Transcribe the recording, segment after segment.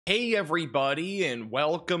Hey everybody, and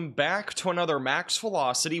welcome back to another Max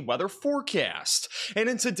Velocity weather forecast. And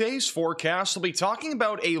in today's forecast, we'll be talking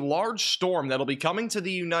about a large storm that'll be coming to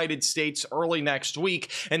the United States early next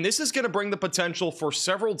week, and this is going to bring the potential for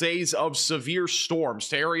several days of severe storms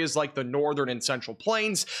to areas like the northern and central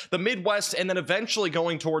plains, the Midwest, and then eventually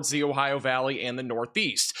going towards the Ohio Valley and the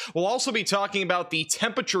Northeast. We'll also be talking about the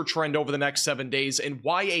temperature trend over the next 7 days and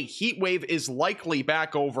why a heat wave is likely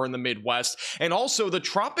back over in the Midwest, and also the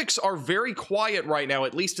tropics are very quiet right now,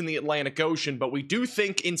 at least in the Atlantic Ocean, but we do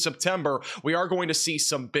think in September we are going to see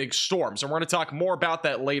some big storms, and we're going to talk more about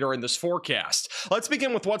that later in this forecast. Let's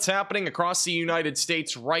begin with what's happening across the United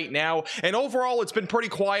States right now, and overall it's been pretty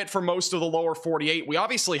quiet for most of the lower 48. We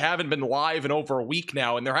obviously haven't been live in over a week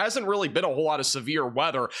now, and there hasn't really been a whole lot of severe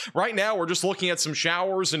weather. Right now we're just looking at some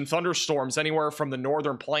showers and thunderstorms anywhere from the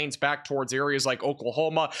northern plains back towards areas like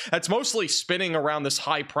Oklahoma. That's mostly spinning around this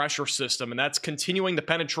high pressure system, and that's continuing to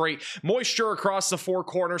penetrate moisture across the four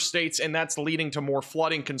corner states, and that's leading to more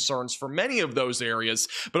flooding concerns for many of those areas.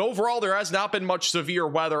 But overall, there has not been much severe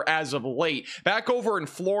weather as of late. Back over in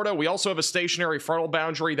Florida, we also have a stationary frontal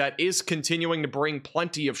boundary that is continuing to bring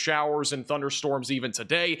plenty of showers and thunderstorms even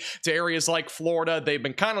today to areas like Florida. They've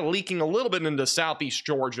been kind of leaking a little bit into southeast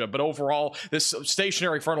Georgia, but overall, this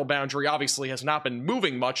stationary frontal boundary obviously has not been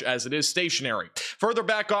moving much as it is stationary. Further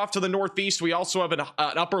back off to the northeast, we also have an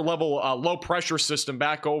upper level low pressure system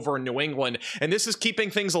back over in New England, and this is keeping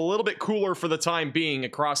things a little bit cooler for the time being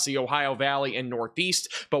across the Ohio Valley and Northeast.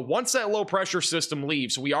 But once that low pressure system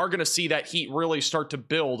leaves, we are going to see that heat really start to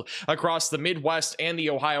build across the Midwest and the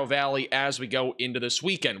Ohio Valley as we go into this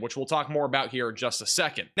weekend, which we'll talk more about here in just a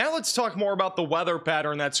second. Now let's talk more about the weather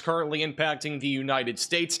pattern that's currently impacting the United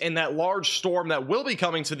States and that large storm that will be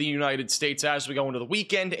coming to the United States as we go into the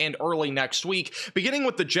weekend and early next week. Beginning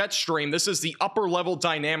with the jet stream, this is the upper level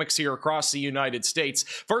dynamics here across the United States.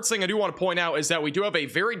 First thing I do want to point out is that we do have a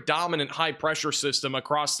very dominant high pressure system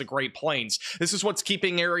across the Great Plains. This is what's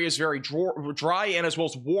keeping areas very dry and as well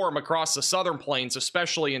as warm across the southern plains,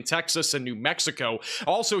 especially in Texas and New Mexico.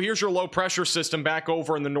 Also, here's your low pressure system back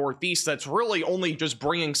over in the Northeast that's really only just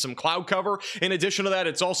bringing some cloud cover. In addition to that,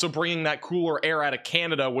 it's also bringing that cooler air out of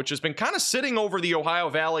Canada, which has been kind of sitting over the Ohio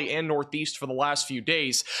Valley and Northeast for the last few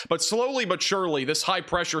days. But slowly but surely, this high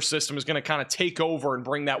pressure system is going to kind of take over and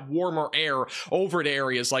bring that warmer air over to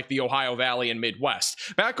areas like the Ohio Valley and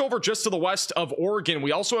Midwest. Back over just to the west of Oregon,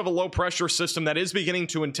 we also have a low pressure system that is beginning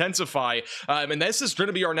to intensify, and this is going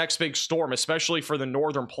to be our next big storm, especially for the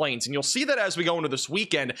northern plains. And you'll see that as we go into this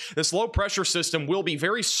weekend, this low pressure system will be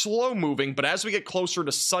very slow moving, but as we get closer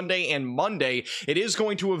to Sunday and Monday, it is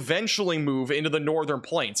going to eventually move into the northern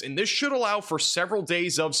plains. And this should allow for several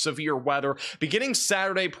days of severe weather, beginning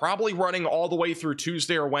Saturday, probably running all the way through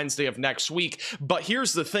Tuesday or Wednesday of next week. But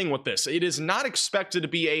here's the thing with this. It is not expected to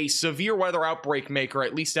be a severe weather outbreak maker,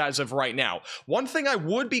 at least as of right now. One thing I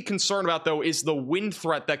would be concerned about, though, is the wind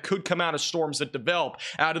threat that could come out of storms that develop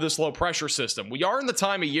out of this low pressure system. We are in the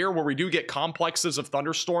time of year where we do get complexes of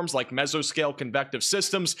thunderstorms like mesoscale convective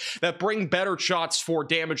systems that bring better shots for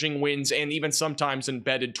damaging winds and even sometimes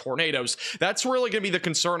embedded tornadoes. That's really going to be the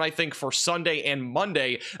concern, I think, for Sunday and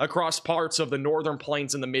Monday across parts of the northern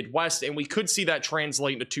plains and the Midwest, and we could see that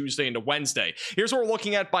translate into Tuesday into Wednesday. Here's what we're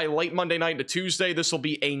looking at by late Monday night into Tuesday. This will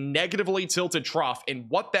be a negatively tilted trough, and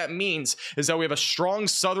what that means is that we have a strong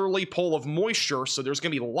southerly pull of moisture, so there's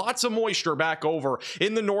going to be lots of moisture back over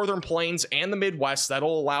in the northern plains and the Midwest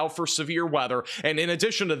that'll allow for severe weather. And in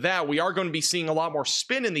addition to that, we are going to be seeing a lot more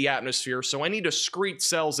spin in the atmosphere, so any discrete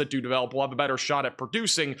cells that do develop will have a better shot at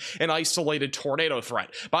producing an isolated tornado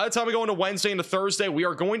threat. By the time we go into Wednesday into Thursday, we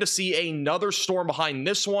are going to see another storm behind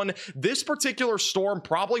this one. This particular storm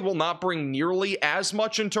probably will not bring nearly as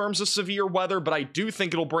much in terms of severe weather, but I do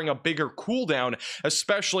think it'll bring a bigger cool down,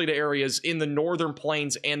 especially to areas in the northern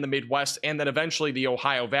plains and the Midwest, and then eventually the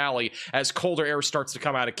Ohio Valley as colder air starts to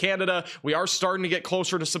come out of Canada. We are starting to get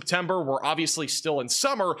closer to September. We're obviously still in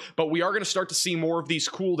summer, but we are going to start to see more of these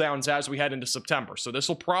cool downs as we head into September. So this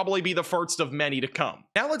will probably be the first of many to come.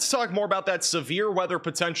 Now let's talk more about that severe weather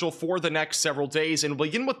potential for the next several days, and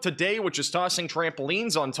we'll begin with today, which is tossing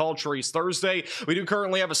trampolines on tall trees Thursday. We do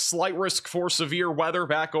currently have a slight risk for severe weather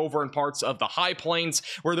back over in parts of the high plains,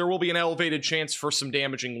 where there will be an elevated chance for some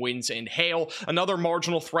damaging winds and hail. Another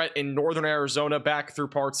marginal threat in northern Arizona back through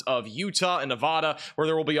parts of Utah and Nevada, where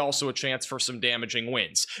there will be also a chance for some damaging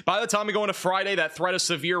winds. By the time we go into Friday, that threat of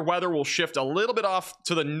severe weather will shift a little bit off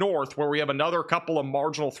to the north, where we have another couple of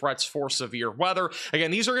marginal threats for severe weather.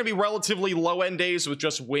 Again, these are going to be relatively low-end days with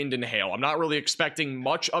just wind and hail. I'm not really expecting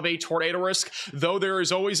much of a tornado risk, though there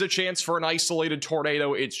is always a chance for an isolated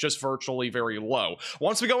tornado. It's just virtually very low.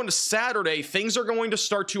 Once we go into Saturday, things are going to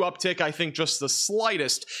start to uptick, I think, just the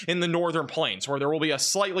slightest in the northern plains, where there will be a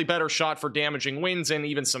slightly better shot for damaging winds and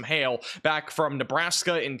even some hail back from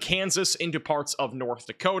Nebraska and Kansas into parts of North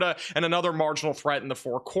Dakota, and another marginal threat in the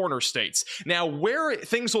Four Corner states. Now, where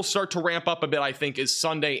things will start to ramp up a bit, I think, is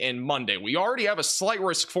Sunday and Monday. We already have a slight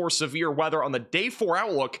risk for severe weather on the day 4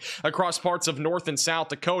 outlook across parts of North and South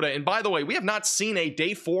Dakota. And by the way, we have not seen a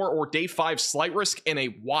day 4 or day 5 slight risk in a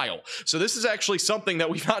while. So this is actually something that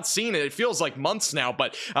we've not seen, and it feels like months now,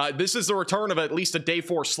 but this is the return of at least a day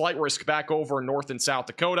 4 slight risk back over in North and South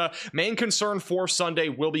Dakota. Main concern for Sunday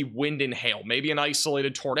will be wind and hail, maybe an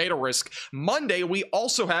isolated tornado risk. Monday, we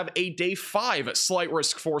also have a day 5 slight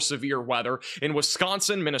risk for severe weather in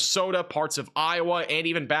Wisconsin, Minnesota, parts of Iowa, and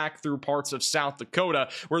even back through parts of South Dakota,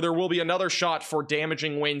 where there will be another shot for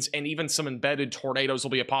damaging winds, and even some embedded tornadoes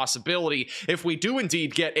will be a possibility if we do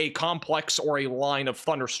indeed get a complex or a line of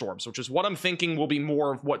thunderstorms, which is what I'm thinking will be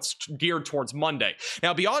more of what's geared towards Monday.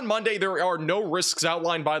 Now, beyond Monday, there are no risks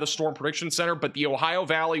outlined by the Storm Prediction Center, but the Ohio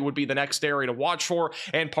Valley would be the next area to watch for,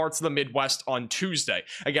 and parts of the Midwest on Tuesday.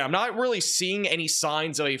 Again, I'm not really seeing any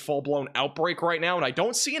signs of a full-blown outbreak right now, and I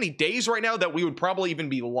don't see any days right now that we would probably even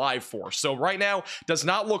be live for. So right now, does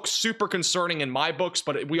not look super concerning in my books,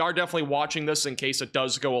 but we are definitely watching this in case it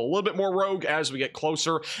does go a little bit more rogue as we get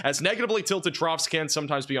closer, as negatively tilted troughs can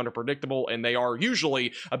sometimes be unpredictable, and they are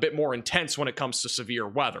usually a bit more intense when it comes to severe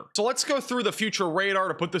weather. So let's go through the future radar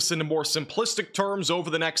to put this into more simplistic terms over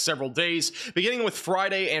the next several days. Beginning with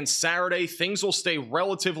Friday and Saturday, things will stay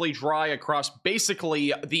relatively dry across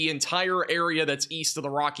basically the entire area that's east of the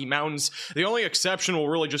Rocky Mountains. The only exception will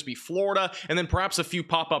really just be Florida, and then perhaps a few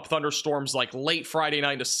pop-up thunderstorms like late Friday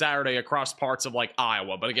night to Saturday across parts of like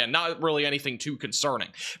Iowa, but again, not really anything too concerning.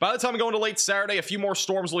 By the time we go into late Saturday, a few more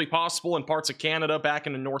storms will be possible in parts of Canada, back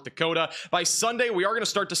into North Dakota. By Sunday, we are going to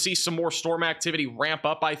start to see some more storm activity ramp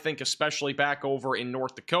up, I think, especially back over in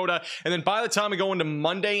North Dakota. And then by the time we go into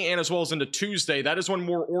Monday and as well as into Tuesday, that is when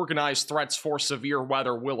more organized threats for severe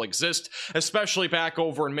weather will exist, especially back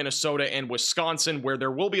over in Minnesota and Wisconsin, where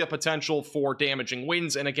there will be a potential for damaging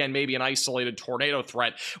winds and again, maybe an isolated tornado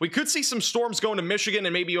threat. We could see some storms going to Michigan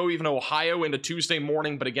and maybe even Ohio into Tuesday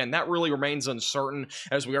morning, but again, that really remains uncertain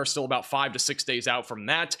as we are still about 5 to 6 days out from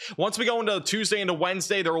that. Once we go into Tuesday into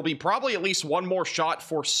Wednesday, there will be probably at least one more shot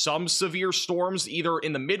for some severe storms, either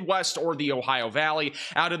in the Midwest or the Ohio Valley,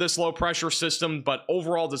 out of this low pressure system, but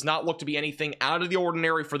overall does not look to be anything out of the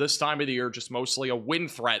ordinary for this time of the year, just mostly a wind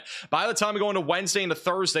threat. By the time we go into Wednesday into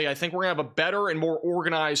Thursday, I think we're gonna have a better and more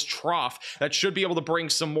organized trough that should be able to bring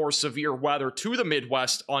some more severe weather to the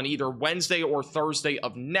Midwest on either Wednesday or Thursday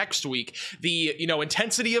of next week. The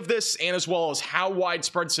intensity of this and as well as how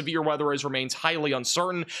widespread severe weather is remains highly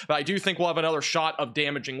uncertain, but I do think we'll have another shot of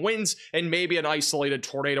damaging winds and maybe an isolated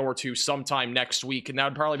tornado or two sometime next week, and that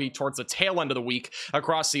would probably be towards the tail end of the week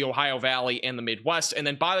across the Ohio Valley and the Midwest. And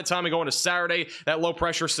then by the time we go into Saturday, that low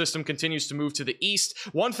pressure system continues to move to the east.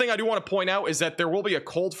 One thing I do want to point out is that there will be a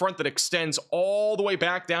cold front that extends all the way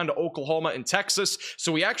back down to Oklahoma and Texas,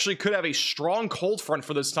 so we actually could have a strong cold front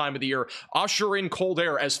for this time of the year, usher in cold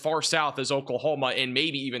air as far south as Oklahoma and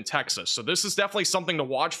maybe even Texas. So this is definitely something to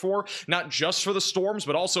watch for, not just for the storms,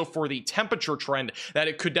 but also for the temperature trend that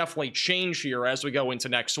it could definitely change here as we go into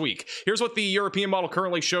next week. Here's what the European model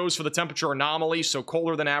currently shows for the temperature anomaly, so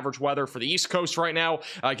colder than average weather for the East Coast right now.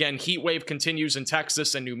 Again, heat wave continues in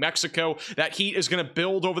Texas and New Mexico. That heat is going to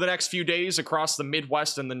build over the next few days across the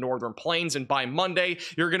Midwest and the northern plains, and by Monday,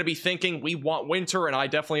 you're going to be thinking, we want winter, and I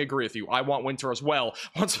definitely agree with you. I want winter as well.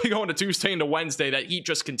 Once we go into Tuesday into Wednesday, that heat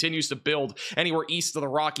just continues to build anywhere east of the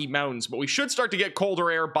Rocky Mountains, but we should start to get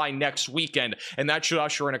colder air by next weekend, and that should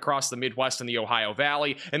usher in across the Midwest and the Ohio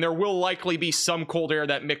Valley, and there will likely be some cold air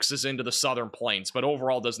that mixes into the southern plains, but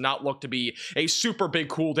overall does not look to be a super big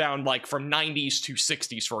cool down like from 90s to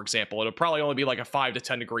 60s, for example. It'll probably only be like a 5 to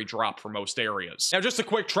 10 degree drop for most areas. Now, just a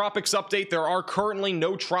quick tropics update. There are currently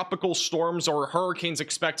no tropical storms or hurricanes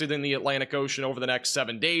expected in the Atlantic Ocean over the next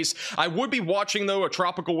 7 days. I would be watching, though, a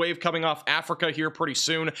tropical wave coming off Africa here pretty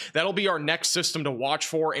soon. That'll be our next system to watch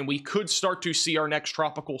for, and we could start to see our next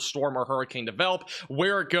tropical storm or hurricane develop.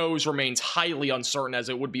 Where it goes remains highly uncertain, as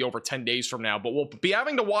it would be over 10 days from now, but we'll be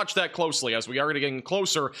having to watch that closely as we are getting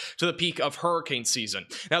closer to the peak of hurricane season.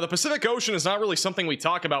 Now, the Pacific Ocean is not really something we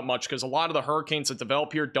talk about much because a lot of the hurricanes that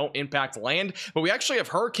develop here don't impact land, but we actually have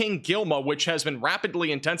Hurricane Gilma, which has been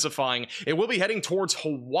rapidly intensifying. It will be heading towards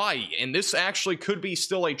Hawaii, and this actually could be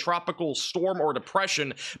still a tropical storm or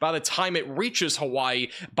depression by the time it reaches Hawaii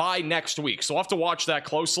by next week. So we'll have to watch that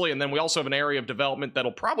closely, and then we also have an area of development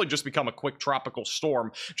that'll probably just become a quick tropical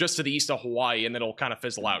storm just to the east of Hawaii, and then it'll kind of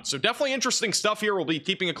fizzle out. So definitely interesting stuff here. We'll be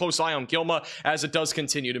keeping a close eye on Gilma as it does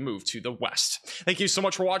continue continue to move to the west. Thank you so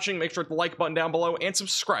much for watching. Make sure to hit the like button down below and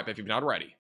subscribe if you've not already.